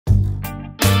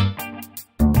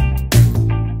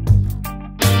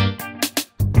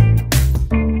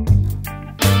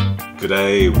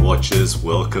G'day watchers,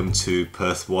 welcome to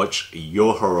Perth Watch,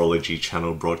 your horology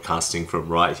channel broadcasting from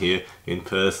right here in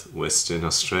Perth, Western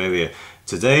Australia.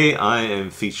 Today I am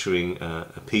featuring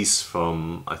a piece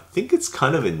from, I think it's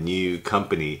kind of a new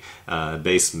company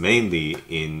based mainly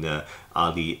in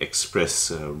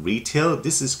AliExpress retail.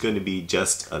 This is going to be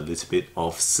just a little bit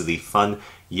of silly fun.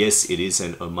 Yes, it is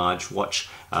an homage watch,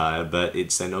 but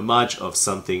it's an homage of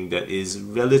something that is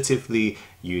relatively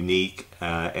unique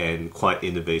and quite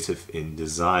innovative in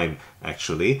design,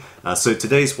 actually. So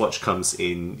today's watch comes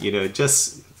in,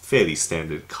 just fairly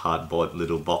standard cardboard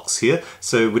little box here.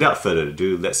 So without further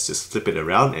ado, let's just flip it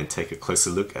around and take a closer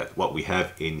look at what we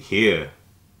have in here.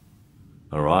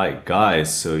 Alright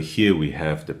guys, so here we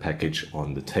have the package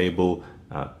on the table.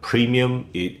 Premium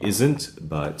it isn't,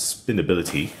 but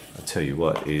spinability, I tell you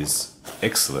what, is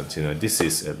excellent. This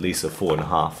is at least a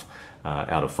 4.5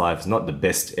 out of 5. It's not the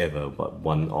best ever, but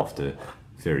one of the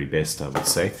very best, I would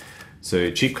say.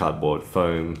 So cheap cardboard,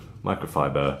 foam,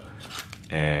 microfiber,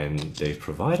 and they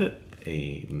provided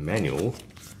a manual,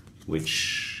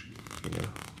 which,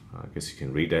 I guess you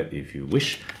can read that if you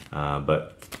wish,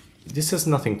 but this has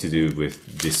nothing to do with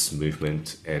this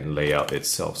movement and layout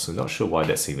itself, so not sure why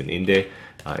that's even in there.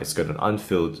 It's got an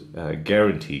unfilled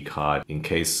guarantee card in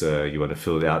case you want to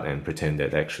fill it out and pretend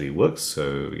that actually works,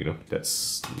 so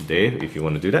that's there if you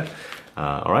want to do that.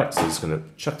 Alright, so just going to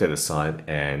chuck that aside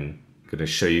and going to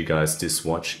show you guys this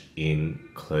watch in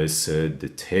closer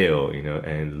detail,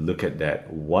 and look at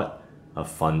that. What a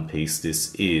fun piece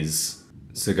this is.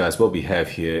 So guys, what we have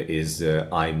here is the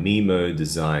Aimimo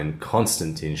design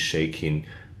Konstantin Chaykin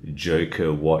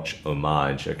Joker watch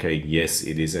homage. Okay, yes,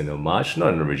 it is an homage,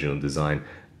 not an original design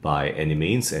by any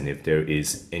means, and if there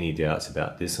is any doubts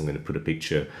about this, I'm going to put a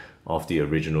picture of the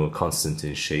original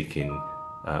Konstantin Chaykin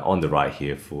on the right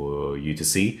here for you to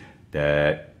see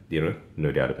that,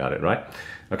 no doubt about it, right?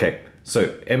 Okay, so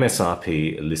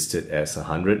MSRP listed as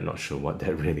 100, not sure what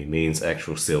that really means.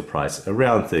 Actual sale price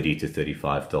around $30 to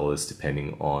 $35,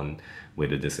 depending on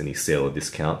whether there's any sale or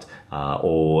discount,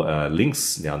 or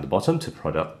links down the bottom to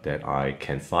product that I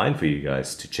can find for you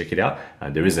guys to check it out.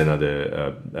 There is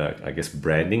another, I guess,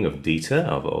 branding of Dita.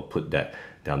 I'll put that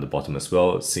down the bottom as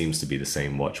well. It seems to be the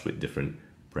same watch with different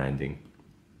branding.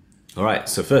 All right,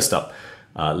 so first up,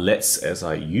 let's, as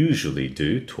I usually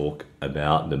do, talk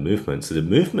about the movement. So the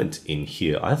movement in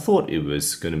here, I thought it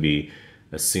was going to be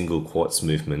a single quartz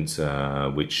movement,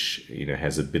 which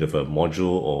has a bit of a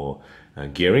module or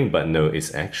gearing, but no,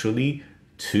 it's actually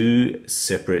two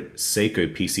separate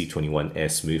Seiko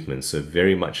PC21S movements. So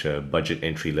very much a budget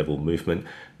entry level movement,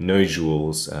 no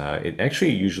jewels. It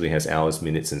actually usually has hours,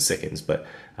 minutes, and seconds, but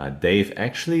they've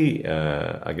actually,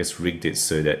 I guess, rigged it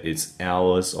so that it's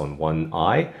hours on one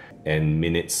eye and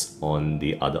minutes on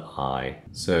the other eye.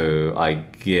 So I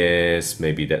guess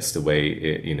maybe that's the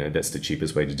way, that's the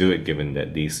cheapest way to do it, given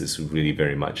that this is really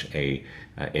very much a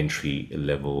entry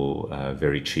level,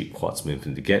 very cheap quartz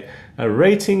movement to get. A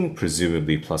rating,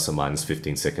 presumably plus or minus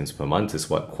 15 seconds per month is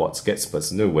what quartz gets, but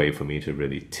there's no way for me to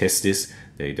really test this.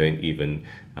 They don't even,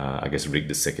 I guess, rig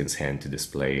the seconds hand to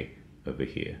display over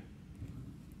here.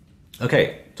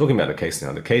 Okay, talking about the case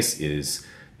now. The case is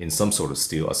in some sort of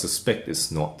steel. I suspect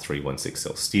it's not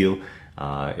 316L steel.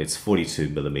 It's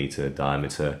 42mm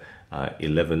diameter,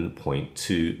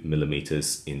 11.2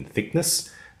 millimeters in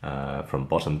thickness, from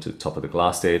bottom to top of the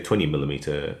glass there,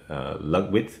 20mm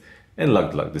lug width, and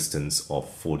lug distance of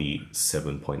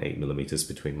 47.8 millimeters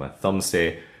between my thumbs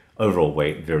there. Overall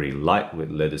weight, very light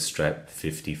with leather strap,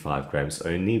 55 grams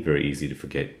only. Very easy to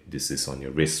forget this is on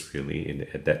your wrist, really,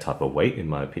 at that type of weight, in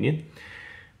my opinion.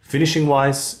 Finishing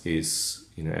wise is,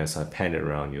 as I pan it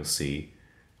around, you'll see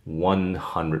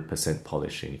 100%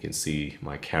 polish, and you can see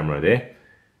my camera there.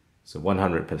 So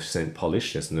 100%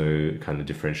 polish. There's no kind of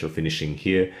differential finishing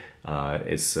here.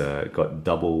 It's got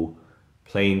double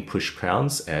plain push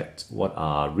crowns at what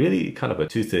are really kind of a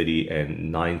 230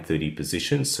 and 930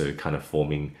 positions, so kind of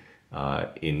forming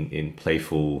in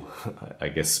playful, I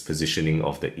guess, positioning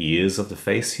of the ears of the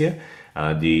face here.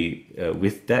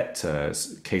 With that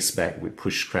case back with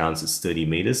push crowns, it's 30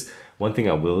 meters. One thing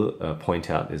I will point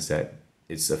out is that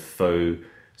it's a faux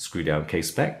screw down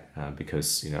case back,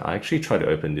 because I actually tried to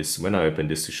open this. When I opened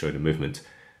this to show the movement,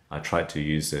 I tried to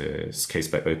use a case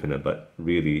back opener, but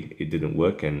really it didn't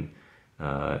work. And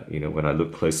when I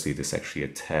look closely, there's actually a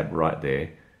tab right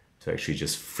there to actually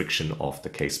just friction off the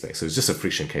case back. So it's just a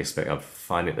friction case back. I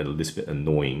find it a little bit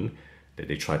annoying that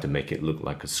they tried to make it look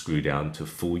like a screw down to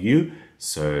fool you.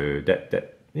 So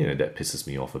that that pisses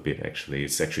me off a bit actually.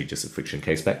 It's actually just a friction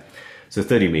case back. So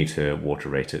 30-meter water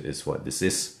rated is what this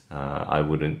is. I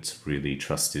wouldn't really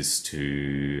trust this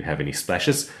to have any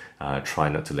splashes. Try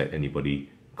not to let anybody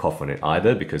cough on it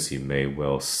either, because you may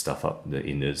well stuff up the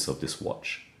innards of this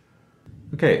watch.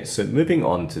 Okay, so moving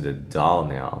on to the dial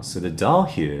now. So the dial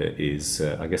here is,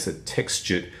 I guess, a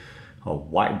textured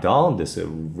white dial. There's a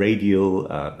radial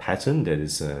pattern that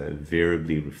is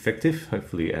variably reflective.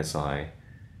 Hopefully, I'll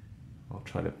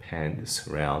try to pan this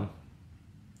around.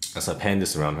 As I pan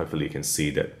this around, hopefully you can see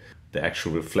that the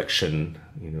actual reflection,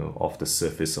 of the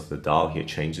surface of the dial here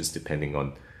changes depending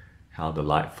on how the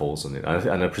light falls on it.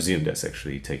 And I presume that's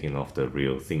actually taking off the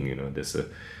real thing. There's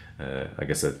I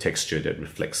guess a texture that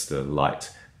reflects the light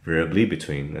variably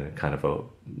between kind of a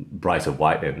brighter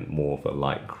white and more of a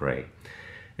light gray.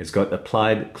 It's got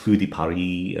applied clou de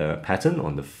Paris pattern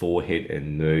on the forehead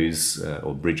and nose,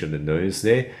 or bridge of the nose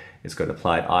there. It's got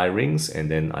applied eye rings,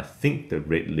 and then I think the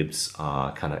red lips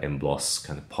are kind of embossed,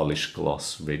 kind of polished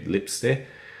gloss red lips there.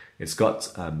 It's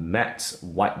got matte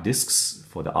white discs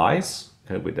for the eyes,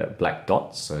 with that black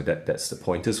dot, so that's the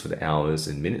pointers for the hours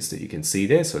and minutes that you can see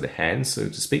there, so the hands, so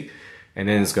to speak. And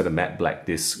then it's got a matte black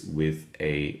disc with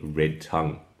a red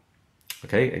tongue.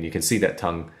 Okay, and you can see that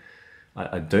tongue.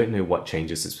 I don't know what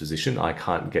changes its position. I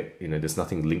can't get, there's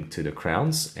nothing linked to the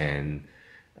crowns, and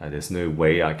there's no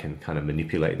way I can kind of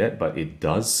manipulate that, but it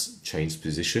does change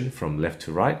position from left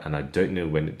to right, and I don't know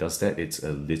when it does that. It's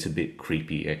a little bit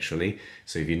creepy actually.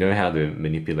 So if you know how to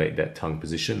manipulate that tongue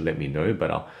position, let me know, but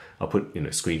I'll put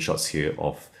screenshots here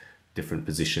of different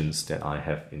positions that I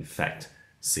have in fact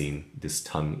seen this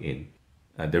tongue in.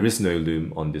 There is no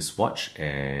lume on this watch,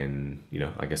 and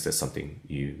I guess that's something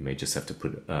you may just have to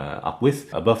put up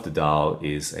with. Above the dial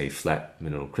is a flat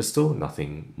mineral crystal,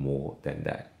 nothing more than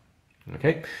that.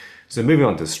 Okay, so moving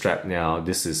on to the strap now.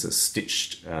 This is a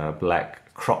stitched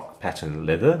black croc pattern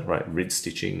leather, right? Red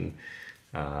stitching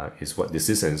is what this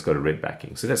is, and it's got a red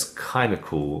backing. So that's kind of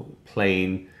cool.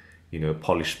 Plain,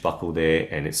 polished buckle there,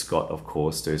 and it's got, of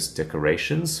course, those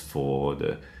decorations for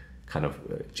the kind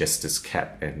of jester's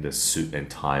cap and the suit and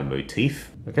tie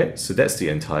motif. Okay, so that's the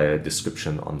entire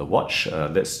description on the watch.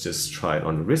 Let's just try it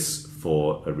on the wrist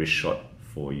for a wrist shot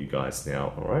for you guys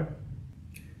now, all right?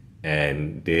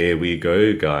 And there we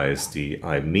go, guys, the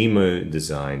Aimimo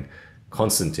design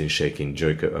Konstantin Chaykin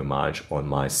Joker homage on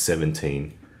my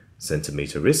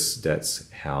 17cm wrist.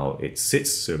 That's how it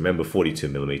sits. So remember,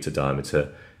 42mm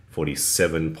diameter,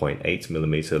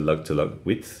 47.8mm lug-to-lug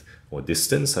width, or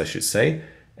distance I should say,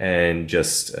 and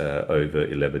just over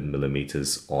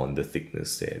 11mm on the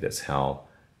thickness there. That's how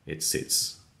it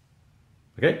sits.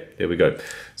 Okay, there we go.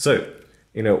 So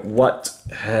what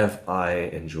have I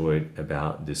enjoyed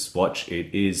about this watch?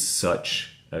 It is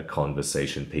such a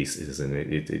conversation piece, isn't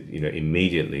it?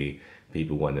 Immediately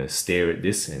people want to stare at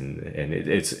this, and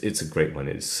it's a great one.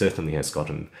 It certainly has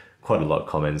gotten quite a lot of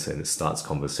comments, and it starts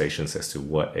conversations as to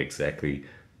what exactly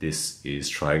this is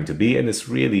trying to be. And it's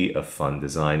really a fun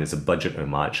design. It's a budget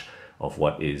homage of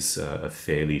what is a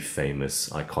fairly famous,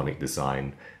 iconic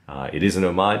design. It is an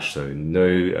homage, so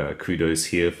no kudos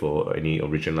here for any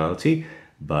originality.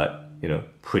 But,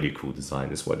 pretty cool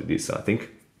design is what it is, I think.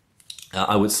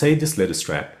 I would say this leather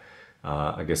strap,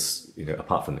 I guess,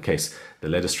 apart from the case, the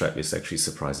leather strap is actually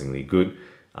surprisingly good.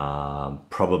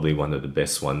 Probably one of the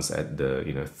best ones at the,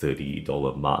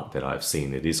 $30 mark that I've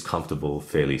seen. It is comfortable,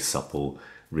 fairly supple,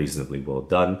 reasonably well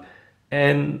done.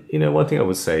 And, one thing I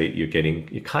would say,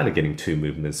 you're kind of getting two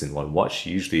movements in one watch.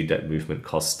 Usually that movement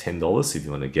costs $10 if you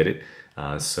want to get it.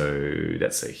 So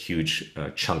that's a huge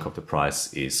chunk of the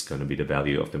price is going to be the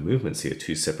value of the movements here.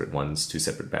 Two separate ones, two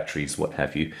separate batteries, what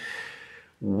have you.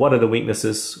 What are the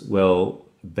weaknesses? Well,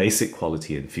 basic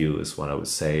quality and feel is what I would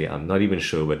say. I'm not even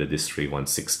sure whether this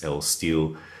 316L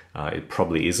steel, it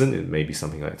probably isn't. It may be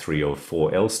something like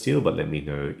 304L steel, but let me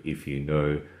know if you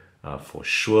know for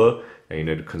sure. And,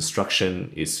 the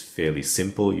construction is fairly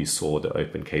simple. You saw the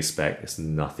open case back. There's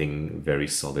nothing very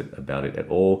solid about it at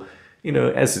all.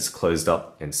 As it's closed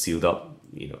up and sealed up,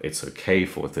 it's okay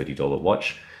for a $30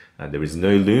 watch. There is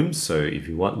no lume, so if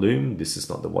you want lume, this is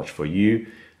not the watch for you.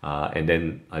 And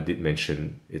then I did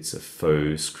mention it's a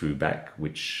faux screw back,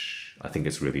 which I think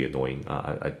is really annoying.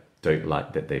 I don't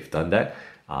like that they've done that.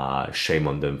 Shame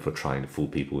on them for trying to fool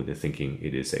people into thinking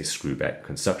it is a screw back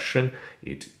construction.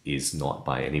 It is not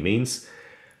by any means.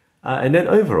 And then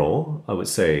overall, I would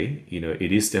say,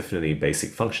 it is definitely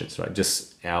basic functions, right?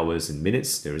 Just hours and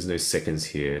minutes. There is no seconds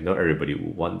here. Not everybody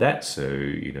will want that. So,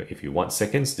 if you want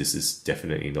seconds, this is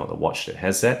definitely not a watch that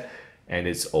has that. And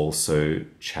it's also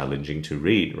challenging to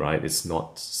read, right? It's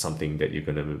not something that you're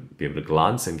going to be able to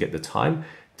glance and get the time.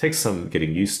 takes some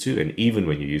getting used to, and even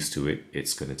when you're used to it,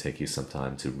 it's going to take you some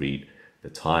time to read the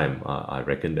time. I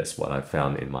reckon that's what I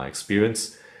found in my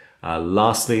experience.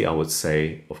 Lastly, I would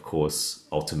say, of course,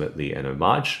 ultimately an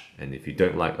homage. And if you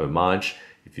don't like homage,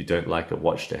 if you don't like a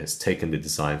watch that has taken the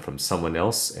design from someone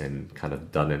else and kind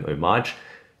of done an homage,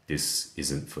 this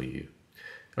isn't for you.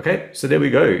 Okay, so there we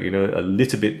go. You know, a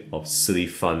little bit of silly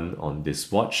fun on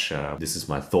this watch. This is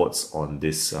my thoughts on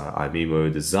this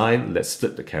Aimimo design. Let's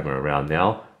flip the camera around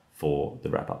now for the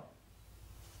wrap up.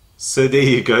 So there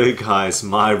you go, guys,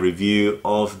 my review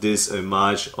of this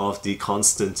homage of the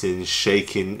Konstantin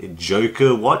Chaykin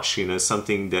Joker watch. You know,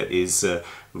 something that is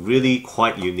really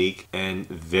quite unique and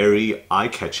very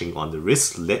eye-catching on the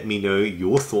wrist. Let me know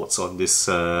your thoughts on this,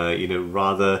 you know,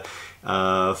 rather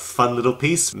fun little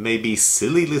piece, maybe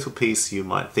silly little piece you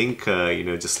might think. You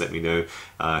know, just let me know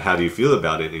how do you feel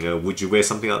about it. You know, would you wear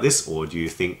something like this, or do you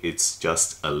think it's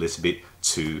just a little bit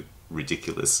too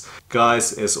ridiculous?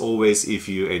 Guys, as always, if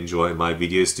you enjoy my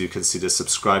videos, do consider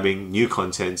subscribing. New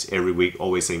content every week,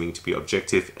 always aiming to be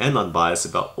objective and unbiased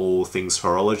about all things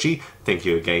horology. Thank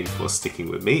you again for sticking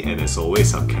with me, and as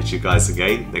always, I'll catch you guys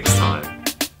again next time.